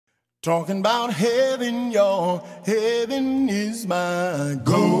Talking about heaven, y'all. Heaven is my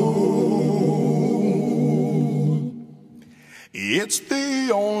goal. It's the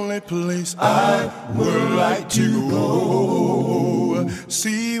only place I would like to go.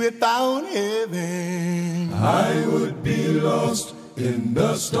 See, without heaven, I would be lost in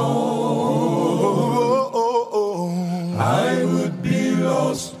the storm. I would be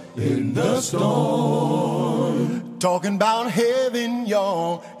lost in the storm. Talking about heaven,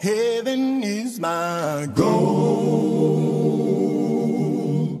 y'all. Heaven is my goal.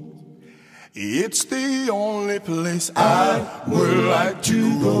 It's the only place I would like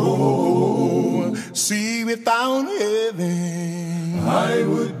to go. See, without heaven, I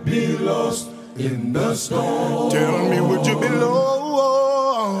would be lost in the storm. Tell me, would you be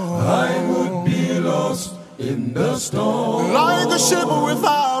lost? I would be lost in the storm. Like a ship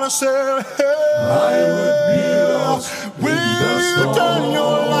without a sail. I would be lost. Will you turn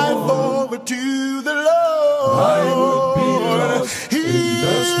your life over to the Lord? I would be lost.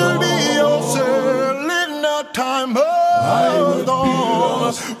 He'll be your sail in the time of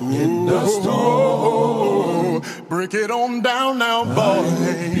storm. In the storm. Break it on down now, boy. I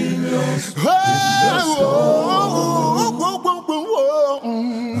would be lost in the storm.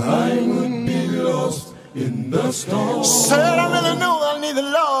 I would be lost in the storm. Said I really know I need the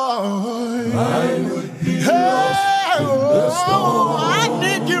Lord. I would be lost in the storm. I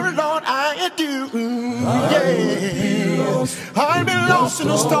need you, Lord, I do. I've been lost in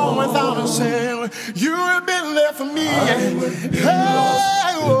the storm without a sail. You have been there for me. I would be lost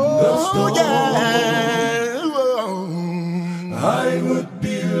in the storm. I would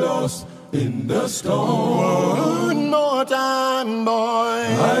be lost in the storm. One more time, boy.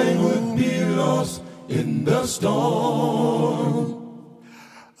 I would be lost in the storm.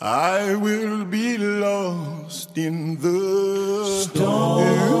 I will be lost in the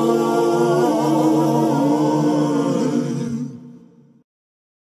storm.